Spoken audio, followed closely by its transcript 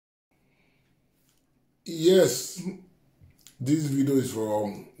Yes, this video is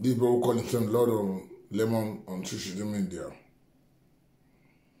for this bro calling himself Lord of Lemon on social media.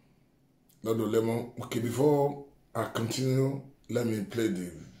 Lord of Lemon. Okay, before I continue, let me play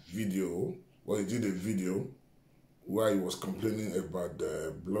the video. Well, he did a video where he was complaining about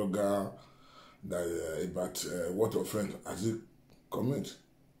the blogger that about what offense has he commit.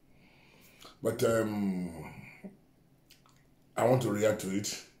 But I want to react to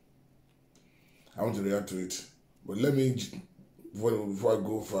it. But let me, before I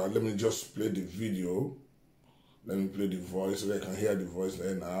go far, let me just play the video. Let me play the voice so that I can hear the voice.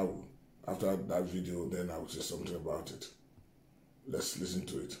 Then after that video, then I will say something about it. Let's listen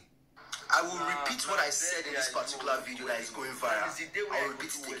to it. I will repeat what I said in this particular video that is going viral. I will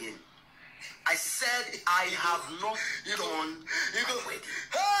repeat it again. I said I have not done my wedding.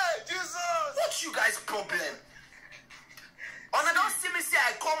 Hey, Jesus! What's you guys' problem? And I don't see me say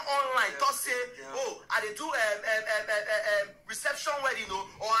I come online, don't say, oh, I do reception wedding,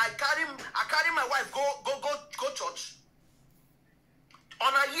 or I carry my wife go church.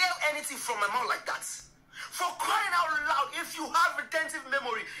 And I hear anything from my mouth like that. For crying out loud, if you have retentive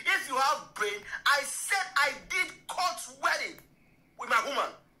memory, if you have brain, I said I did court wedding with my woman.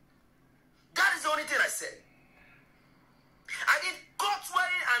 That is the only thing I said. I did court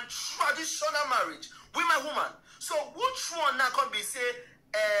wedding and traditional marriage with my woman. So which one now can be say,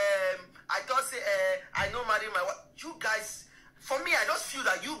 I don't say, I know marry my wife. You guys, for me, I just feel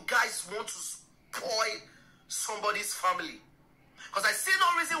that you guys want to spoil somebody's family. Because I see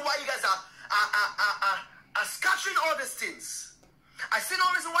no reason why you guys are scattering all these things. I see no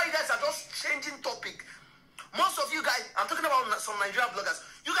reason why you guys are just changing topic. Most of you guys, I'm talking about some Nigerian bloggers,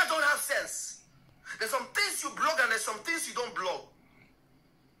 you guys don't have sense. There's some things you blog and there's some things you don't blog.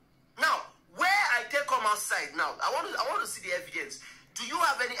 Now, where I take come outside now, I want to see the evidence. Do you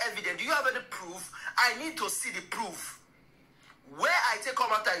have any evidence? Do you have any proof? I need to see the proof. Where I take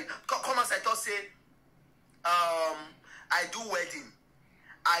come outside, to say, I do wedding.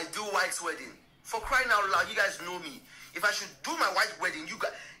 I do wife's wedding. For crying out loud, you guys know me. If I should do my wife's wedding, you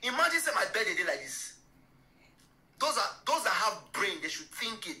guys imagine say my birthday day like this. Those that have brain, they should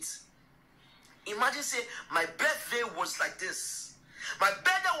think it. Imagine say my birthday was like this. My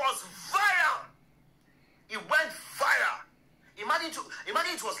birthday was viral. It went viral. Imagine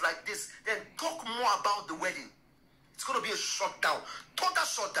it was like this. Then talk more about the wedding. It's gonna be a shutdown, total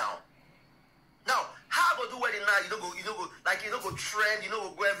shutdown. Now, how about do wedding now? You don't go trend. You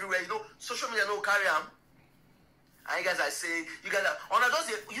don't go everywhere. Social media don't carry on. And you guys are saying, you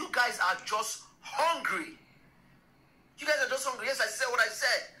guys are just hungry. You guys are just hungry. Yes, I said what I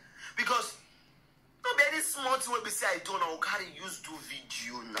said because. No be any small thing wey be say I don't know how to use do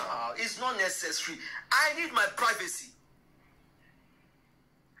video now. It's not necessary. I need my privacy.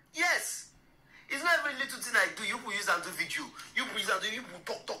 Yes. It's not every little thing I do. You will use and do video. You will use and do. You will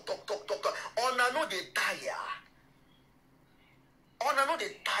talk. On I know they tire.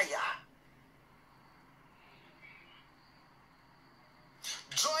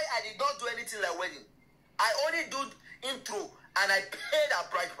 Joy, I did not do anything like wedding. I only do intro and I paid a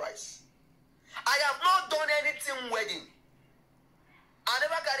bride price. I have not done anything wedding. I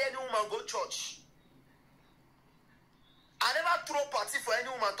never carry any woman go church. I never throw party for any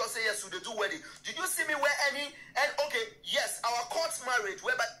woman to say yes to they do wedding. Did you see me wear any? And okay, yes, our court marriage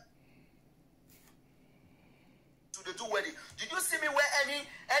whereby to they do wedding. Did you see me wear any?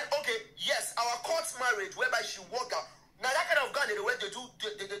 And okay, yes, our court marriage whereby she walk out. Now that kind of gown they do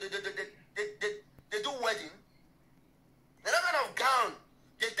wedding. Now that kind of gown.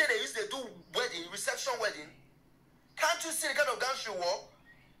 They do wedding, reception wedding. Can't you see the kind of gown she wore?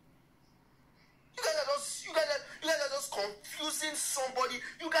 You guys are just confusing somebody.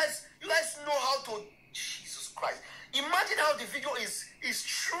 You guys know how to. Jesus Christ! Imagine how the video is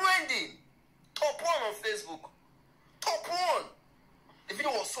trending. Top one on Facebook. Top one. The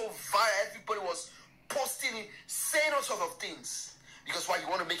video was so viral. Everybody was posting it, saying all sorts of things. Because why? You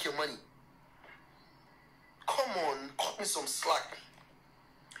want to make your money. Come on, cut me some slack.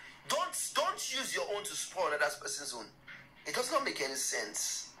 Don't use your own to spoil another person's own. It does not make any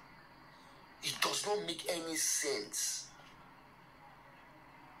sense. It does not make any sense.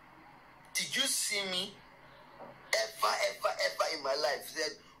 Did you see me ever in my life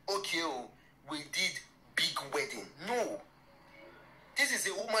said, okay, we did big wedding? No. This is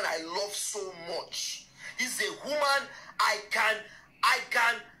a woman I love so much. This is a woman I can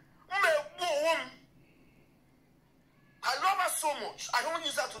I love her so much. I don't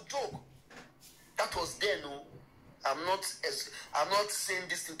use her to joke. That was there, no. I'm not saying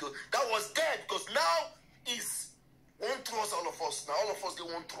this thing to. That was there because now is one trouser all of us. Now all of us they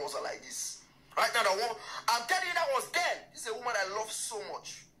want trouser like this. Right now, I'm telling you, that was then. This is a woman I love so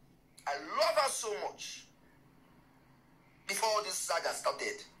much. I love her so much. Before all this saga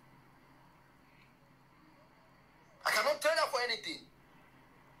started. I cannot trade her for anything.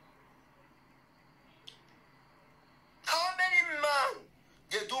 How many men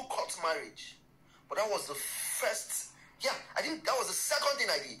they do court marriage? But that was the first. Yeah, I think that was the second thing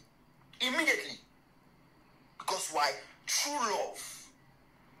I did. Immediately. Because why? True love.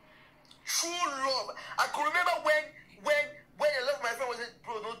 True love. I could remember when a lot of my friends was saying,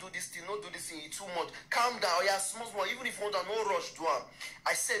 bro, don't do this thing, it's too much. Calm down, yeah, small, even if you want to, no rush, do it.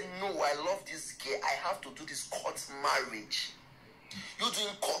 I said, no, I love this girl. I have to do this court marriage. You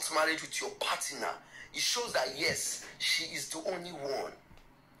doing court marriage with your partner, it shows that, yes, she is the only one.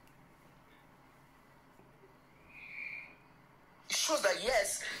 It shows that,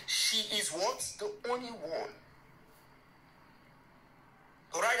 yes, she is what? The only one.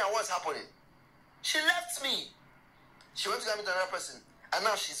 But right now, what's happening? She left me. She went to get me to another person. And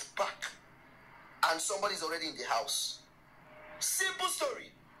now she's back. And somebody's already in the house. Simple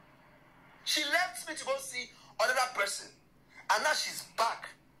story. She left me to go see another person. And now she's back.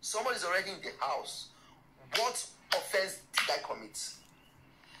 Somebody's already in the house. What offense did I commit?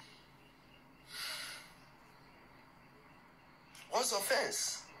 What's the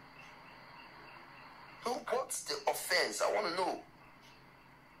offense? What's the offense? I want to know.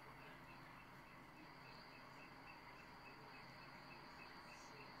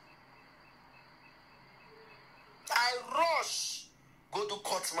 I rush go to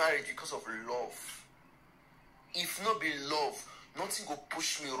court marriage because of love. If not be love, nothing go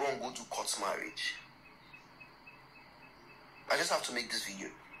push me wrong go to court marriage. I just have to make this video.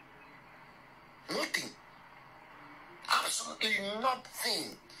 Nothing. Absolutely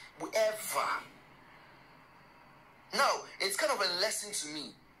nothing will ever. Now, it's kind of a lesson to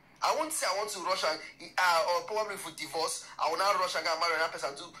me. I won't say I want to rush and, or probably for divorce, I will not rush and get married another person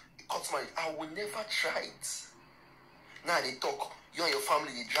and do court marriage. I will never try it. Now they talk, you and your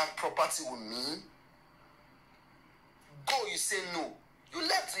family, they drag property with me. Go, you say no. You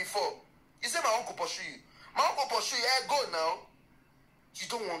left before. You say my uncle pursue you. My uncle pursue you, go now. You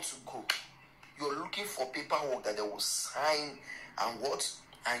don't want to go. You're looking for paperwork that they will sign and what?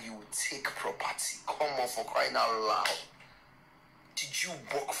 And you will take property. Come on, for crying out loud. Did you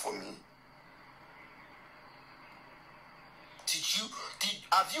work for me?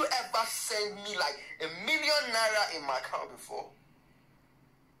 Have you ever sent me like $1 million in my account before?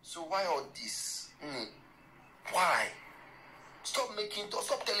 So why all this? Why? Stop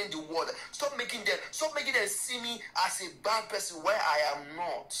telling the world. Stop making them see me as a bad person where I am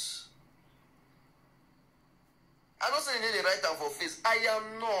not. I don't say they need the right time for face. I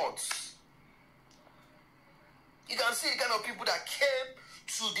am not. You can see the kind of people that came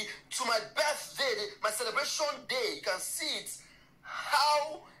to my birthday, my celebration day. You can see it.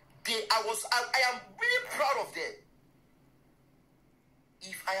 How I am really proud of them.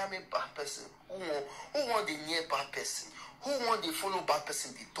 If I am a bad person, who want the near bad person? Who want the follow bad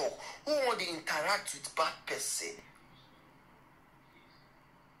person they talk? Who want to interact with bad person?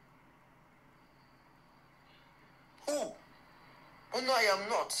 Who? Oh no, I am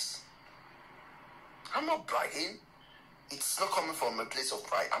not. I'm not bragging. It's not coming from a place of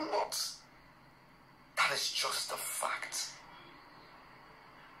pride. I'm not. That is just a fact.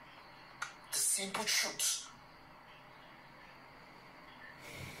 The simple truth.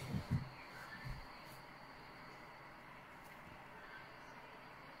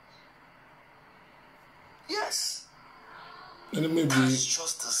 Yes. And maybe that's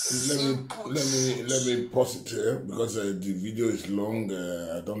just a simple truth. Let me pause it here because the video is long.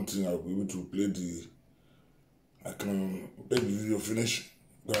 I don't think I'll be able to play I can play the video finish,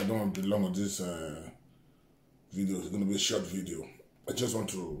 but I don't want to be long on this video. It's going to be a short video. I just want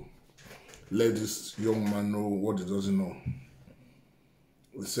to let this young man know what he doesn't know.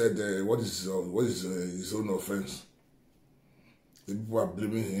 He said, what is his own offense? The people are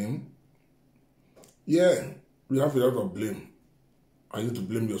blaming him. Yeah, you have a lot of blame. I need to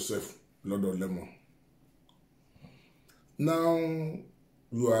blame yourself, Lord of Lemon. Now,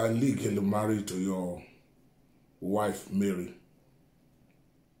 you are legally married to your wife, Mary.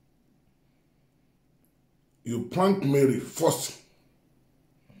 You prank Mary first,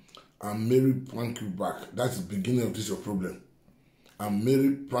 and Mary prank you back. That's the beginning of this your problem. And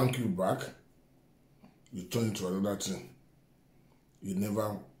Mary prank you back, you turn into another thing. You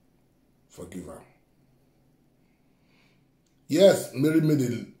never forgive her. Yes, Mary made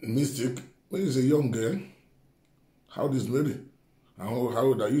a mistake. Mary is a young girl. How old is Mary? And how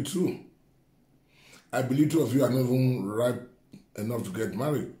old are you too? I believe two of you are not even ripe enough to get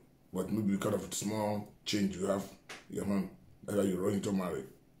married. but maybe because of small change you have your man, either you run into marriage.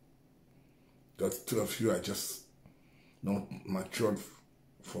 That two of you are just not matured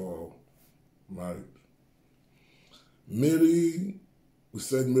for marriage. Mary, we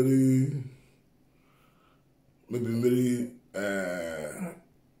said Mary, maybe Mary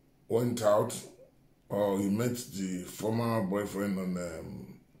went out, or he met the former boyfriend on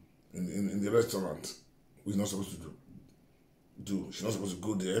in the restaurant. He's not supposed to do. She's not supposed to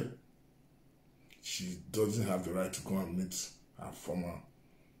go there. She doesn't have the right to go and meet her former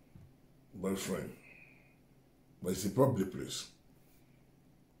boyfriend. But it's a public place.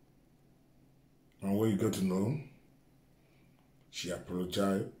 And when you get to know, she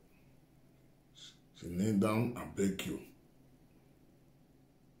apologized. She knelt down and begged you.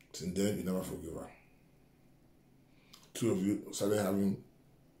 Since then, you never forgive her. Two of you started having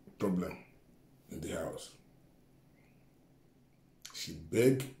a problem in the house. She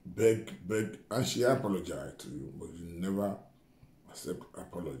begged, and she apologized to you, but you never accept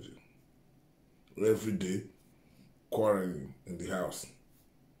apology. Every day, quarreling in the house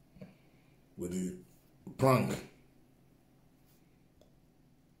with the prank.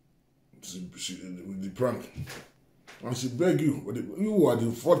 With the prank. And she begged you, but you were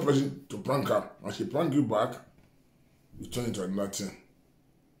the fourth person to prank her, and she pranked you back, you turn into another thing.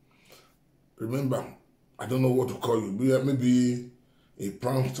 Remember, I don't know what to call you. Maybe a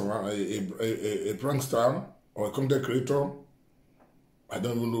prankster, a prankster or a content creator. I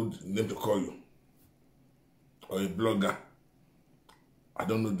don't even know the name to call you. Or a blogger. I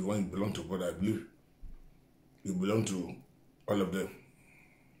don't know the one you belong to, but I believe you belong to all of them.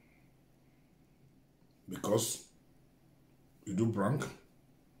 Because you do prank,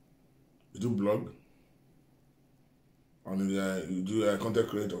 you do blog, and you do a content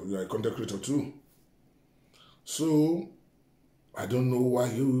creator. You are a content creator too. So I don't know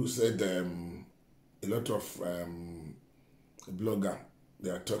why you said a lot of blogger, they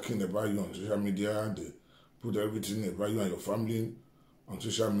are talking about you on social media. They put everything about you and your family on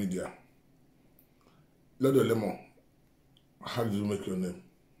social media. Lord Lemon, how did you make your name?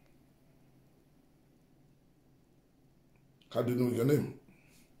 How did you make your name?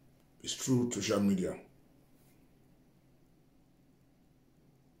 It's through social media.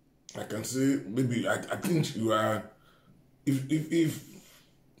 I can say maybe I think you are. If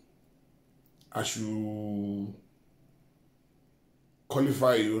I should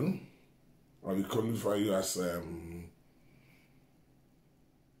qualify you, I will qualify you as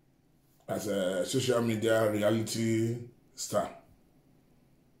a social media reality star.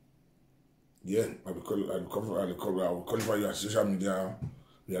 Yeah, I will qualify you as social media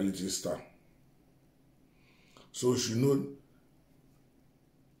reality star. So you should know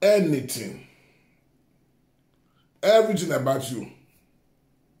anything, everything about you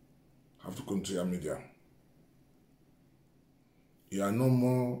have to come to your media. You are no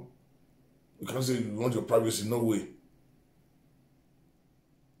more, you can't say you want your privacy, no way.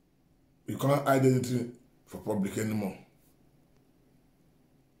 You cannot hide anything for public anymore.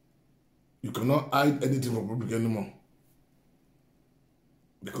 You cannot hide anything for public anymore.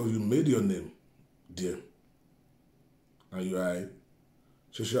 Because you made your name there. And you are a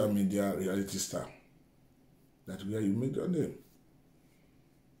social media reality star. That's where you made your name.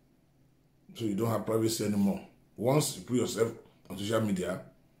 So you don't have privacy anymore. Once you put yourself on social media,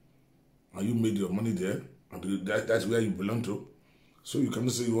 and you made your money there, and that's where you belong to, so you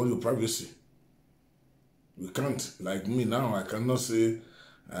cannot say you want your privacy. You can't. Like me now, I cannot say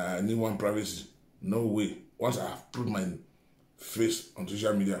I need one privacy. No way. Once I have put my face on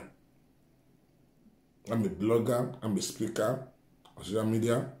social media, I'm a blogger, I'm a speaker on social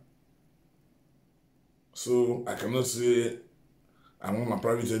media. So I cannot say I want my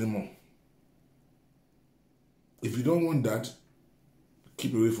privacy anymore. If you don't want that,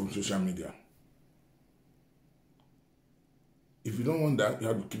 keep away from social media. If you don't want that, you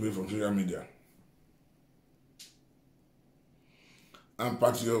have to keep away from social media. And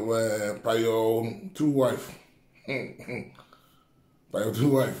by your two wife, by your two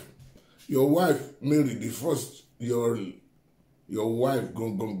wife, your wife Mary, the first your wife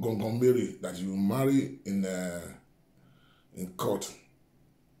gonna marry that you marry in court,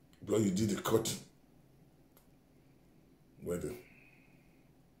 because you did the court wedding.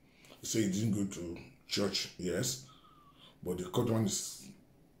 You say you didn't go to church, yes, but the court one is,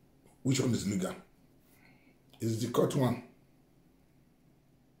 which one is legal? It's the court one.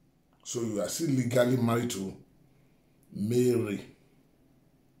 So you are still legally married to Mary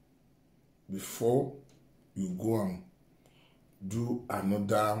before you go and do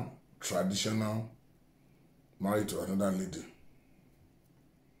another traditional marriage to another lady.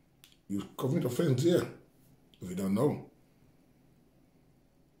 You commit offense here if you don't know.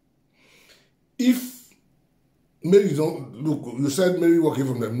 If Mary don't look, you said Mary working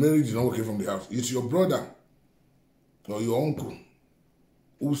from the Mary did not working from the house. It's your brother or your uncle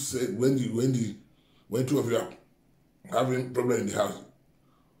who said when two of you are having problem in the house,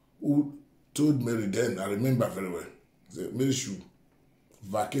 who told Mary then, I remember very well, said Mary should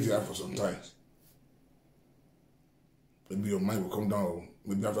vacate the house for some time. Maybe your mind will come down, or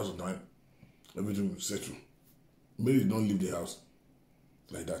maybe after some time, everything will settle. Mary did not leave the house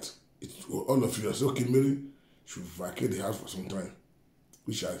like that. It's all of you are saying, okay, Mary should vacate the house for some time,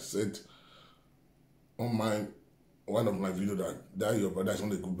 which I said on one of my videos that your brother is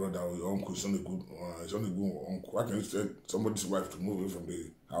not a good brother or your uncle is not a good uncle. Why can you tell somebody's wife to move away from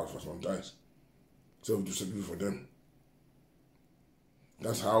the house for some time? So to secure for them.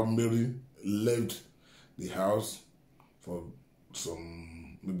 That's how Mary left the house for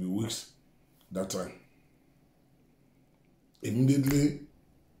some maybe weeks that time. Immediately,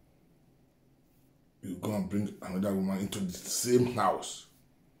 you go and bring another woman into the same house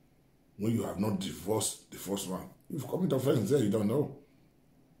when you have not divorced the first one. You've committed offense there, you don't know.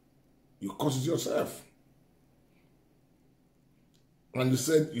 You caused it yourself. And you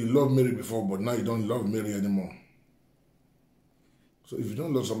said you loved Mary before, but now you don't love Mary anymore. So if you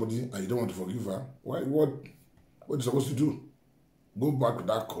don't love somebody and you don't want to forgive her, what are you supposed to do? Go back to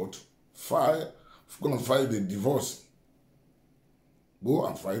that court, go and file the divorce. Go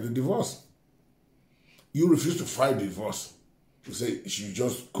and file the divorce. You refuse to file the divorce. You say you should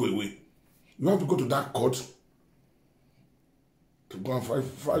just go away. You have to go to that court to go and fight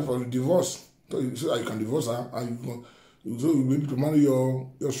for the divorce. So that you can divorce her and you'll be able to marry your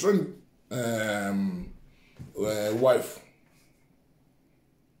friend's wife.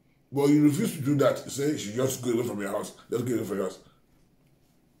 But you refuse to do that. You say you should just go away from your house. Just go away from your house.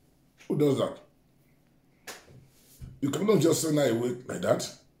 Who does that? You cannot just send her away like that,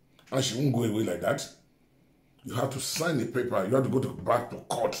 and she won't go away like that. You have to sign the paper. You have to go back to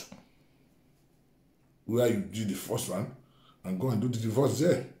court where you did the first one and go and do the divorce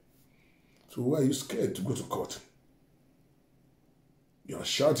there. So why are you scared to go to court? You are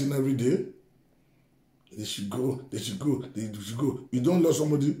shouting every day. They should go. They should go. They should go. You don't love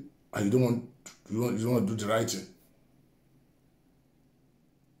somebody and you don't want to do the right thing.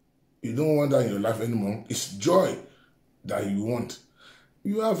 You don't want that in your life anymore. It's joy that you want.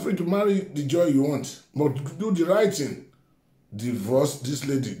 You are free to marry the joy you want, but do the right thing. Divorce this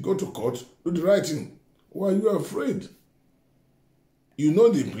lady. Go to court. Do the right thing. Why are you afraid? You know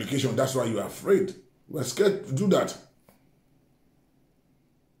the implication. That's why you are afraid. You are scared to do that.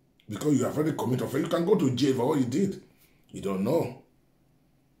 Because you have already committed offense. You can go to jail for what you did. You don't know.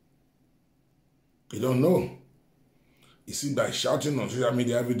 You don't know. You see, by shouting on social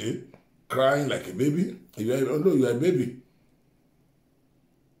media every day, crying like a baby, you are a baby.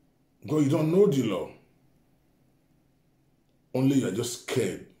 Because you don't know the law. Only you are just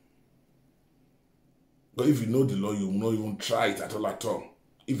scared. But if you know the law, you will not even try it at all.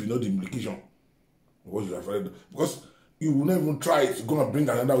 If you know the implication of what you have read. Because you will not even try it to go and bring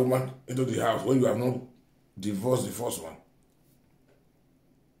another woman into the house when you have not divorced the first one.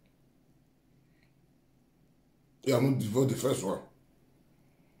 You have not divorced the first one.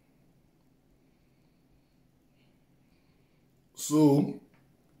 So,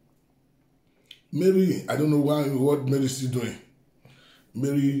 Mary, I don't know what Mary is still doing.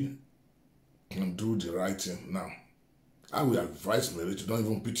 Mary can do the right thing now. I will advise Mary to don't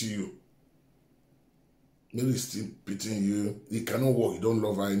even pity you. Mary is still pitying you. He cannot walk. You don't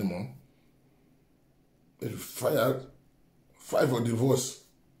love her anymore. If you file for divorce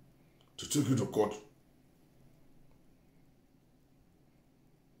to take you to court.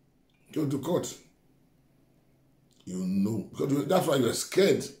 Go to court. You know. Because that's why you're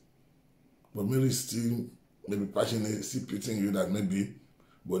scared. But Mary is still maybe passionate, still pitying you that maybe,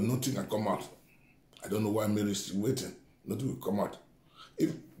 but nothing can come out. I don't know why Mary is still waiting. Nothing will come out.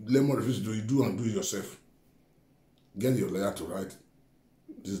 If Lemon refuses to do it, do and do it yourself. Get your lawyer to write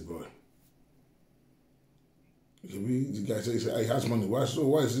this boy. The guy says he has money. Why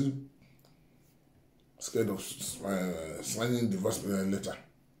is he scared of signing divorce letter?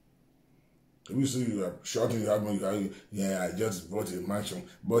 If you say you are shouting, you have money, yeah, I just bought a mansion.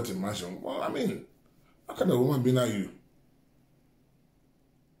 Well, I mean, what kind of woman being are you?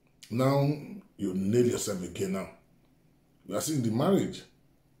 Now, you nail yourself again now. You are seeing the marriage.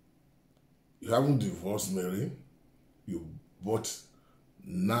 You haven't divorced Mary. You bought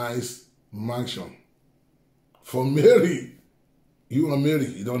nice mansion. For Mary. You are Mary.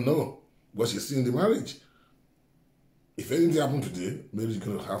 You don't know. But she's still in the marriage. If anything happened today, Mary is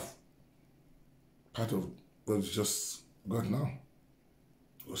going to have part of what you just got now.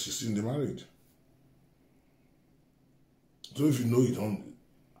 Because she's in the marriage. So if you know you don't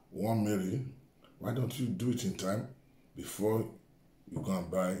want marry, why don't you do it in time before you go and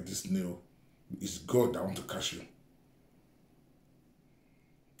buy this nail? It's God that want to catch you.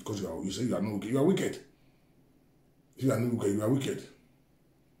 Because you say you are not wicked. You are wicked. If you are not wicked, you are wicked.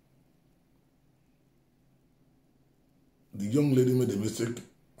 The young lady made a mistake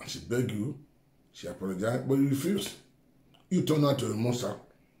and she begged you, she apologized, but you refused. You turn her to a monster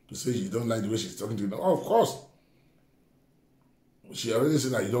to say you don't like the way she's talking to you. Oh, of course. She already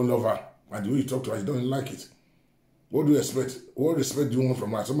said that you don't love her, and the way you talk to her, you don't like it. What do you expect? What respect do you want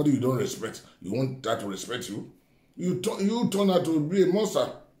from her? Somebody you don't respect. You want her to respect you? You turn her to be a monster.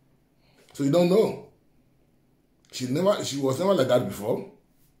 So you don't know. She was never like that before.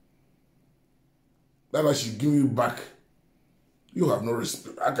 That's why she give you back. You have no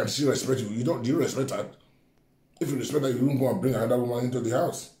respect. I can still respect you. Do you respect her? If you respect her, you won't go and bring another woman into the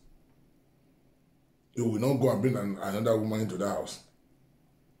house. You will not go and bring another woman into the house.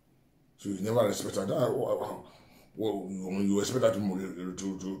 So you never respect her. Well, you expect her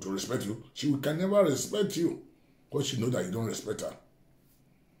to respect you. She can never respect you because she knows that you don't respect her.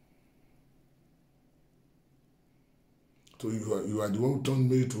 So you are the one who turned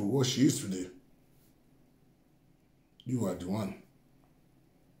me to what she is today. You are the one.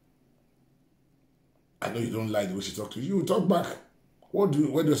 I know you don't like the way she talks to you. You will talk back. What do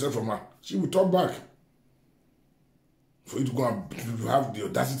you say from her? She will talk back. For you to go and have the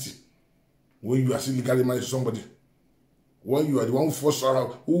audacity when you are still legally married to somebody. When you are the one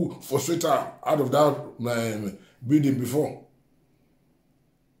who frustrated her out of that building before.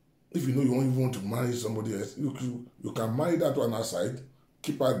 If you know you don't even want to marry somebody else, you can marry that one outside,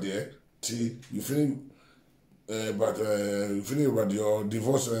 keep her there till you finish about your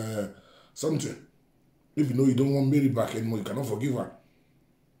divorce something. If you know you don't want Mary back anymore, you cannot forgive her.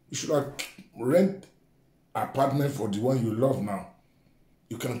 You should have rent an apartment for the one you love now.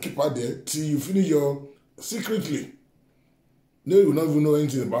 You can keep her there till you finish your secretly. No, you will not even know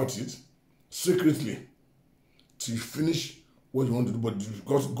anything about it. Secretly. Till you finish what you want to do, but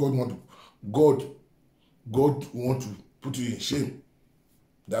because God want to put you in shame.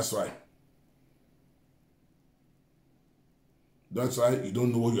 That's why. That's why you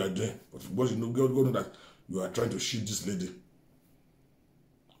don't know what you are doing. But because you know God knows that you are trying to cheat this lady.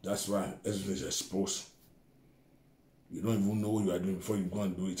 That's why everything is exposed. You don't even know what you are doing before you go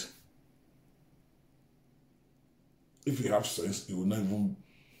and do it. If you have sense, you will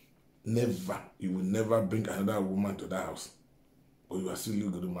never bring another woman to that house. Or you are still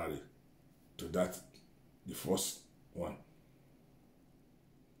going to marry to that, the first one.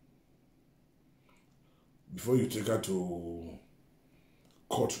 Before you take her to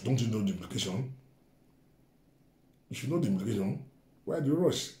court, don't you know the implication? You should know the implication. Why do you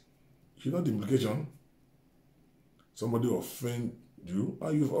rush? You should know the implication. Somebody offend you,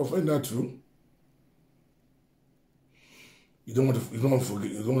 and you've offended her too. You don't want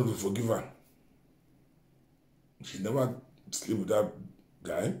to forgive her. She never sleep with that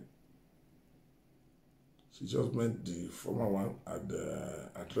guy. She just met the former one at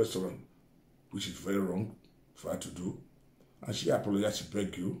the restaurant, which is very wrong for her to do. And she apologized, she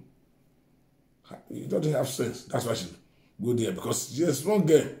begged you. You don't have sense. That's why she go there, because she's a small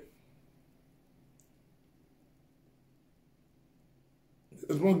girl.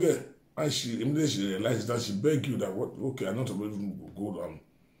 A small girl. And she immediately realized that she begged you that okay, I'm not able to go and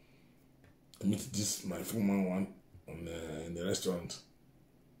meet this my former one in the restaurant.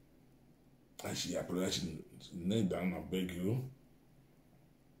 And she apologized, she knelt down and begged you.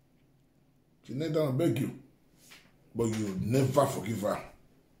 She knelt down and begged you. But you never forgive her.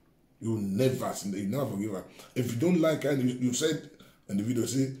 You never forgive her. If you don't like her, you said in the video,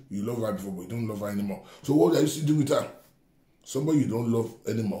 say you love her before, but you don't love her anymore. So what are you still doing with her? Somebody you don't love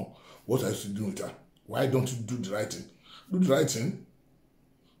anymore, what are you still doing with her? Why don't you do the right thing? Do the right thing.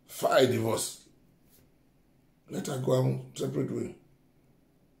 File a divorce. Let her go her separate way.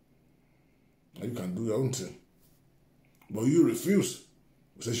 And you can do your own thing. But you refuse.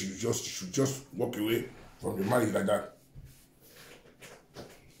 You say you should just walk away from the marriage like that.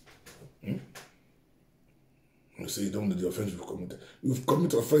 You say you don't know the offense you've committed. You've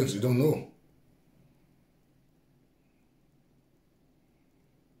committed offense, you don't know.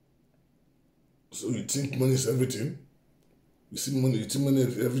 So you think money is everything? You think money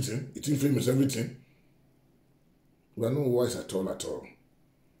is everything? You think fame is everything? We are not wise at all.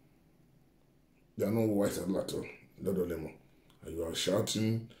 They are not wise at all. Lord Olemo. And you are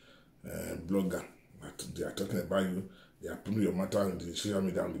shouting, blogger. They are talking about you. They are putting your matter on the social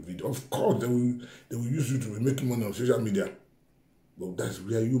media and the video. Of course, they will use you to be making money on social media. But that's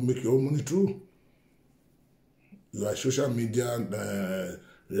where you make your own money too. You are a social media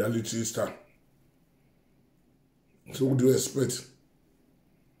reality star. So what do you expect?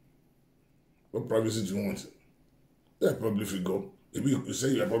 What privacy do you want? Yeah, public figure. If you say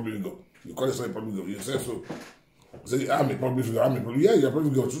you're a public figure, you call yourself a public figure, you say so. Say, I'm a public figure, I'm a public figure. Yeah, you're a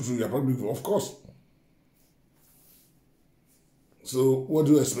public figure, true, you're a public figure, of course. So what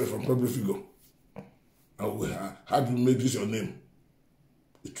do you expect from public figure? How do you make this your name?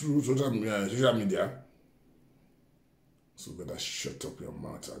 Through social media. So better shut up your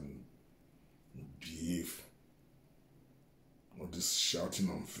mouth and behave. All this shouting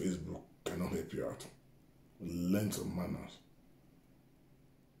on Facebook cannot help you out. Learn some manners.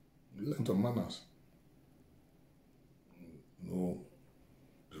 Learn some manners. No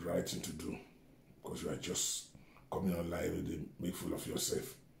right thing to do because you are just coming online and make fool of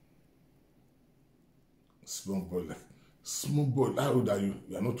yourself. Small boy, how old are you?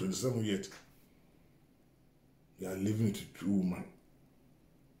 You are not 27 yet. You are living with a true woman.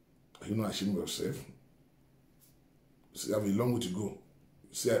 Are you not ashamed of yourself? You have a long way to go.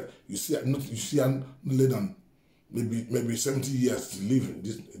 You see no less than maybe 70 years to live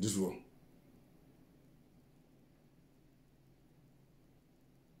in this world.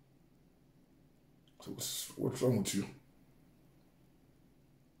 So what's wrong with you?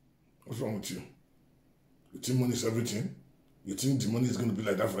 What's wrong with you? You think money is everything? You think the money is going to be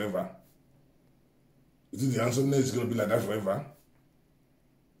like that forever? You think the handsomeness is going to be like that forever?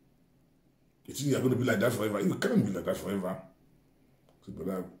 You think you are going to be like that forever? You can't be like that forever. So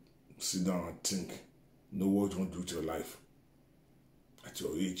better sit down and think. Know what you want to do with your life. At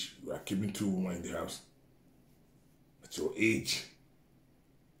your age, you are keeping 2 women in the house. At your age,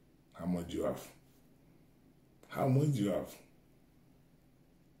 how much do you have? How much do you have?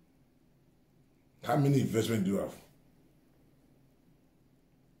 How many investments do you have?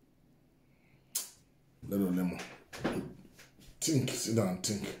 Lemon. Think, sit down and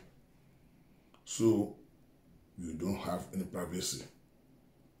think. So you don't have any privacy.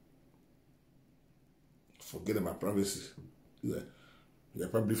 Forget about privacy. You're a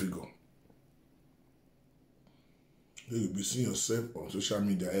public figure. You'll be seeing yourself on social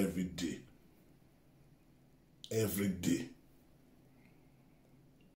media every day. Every day.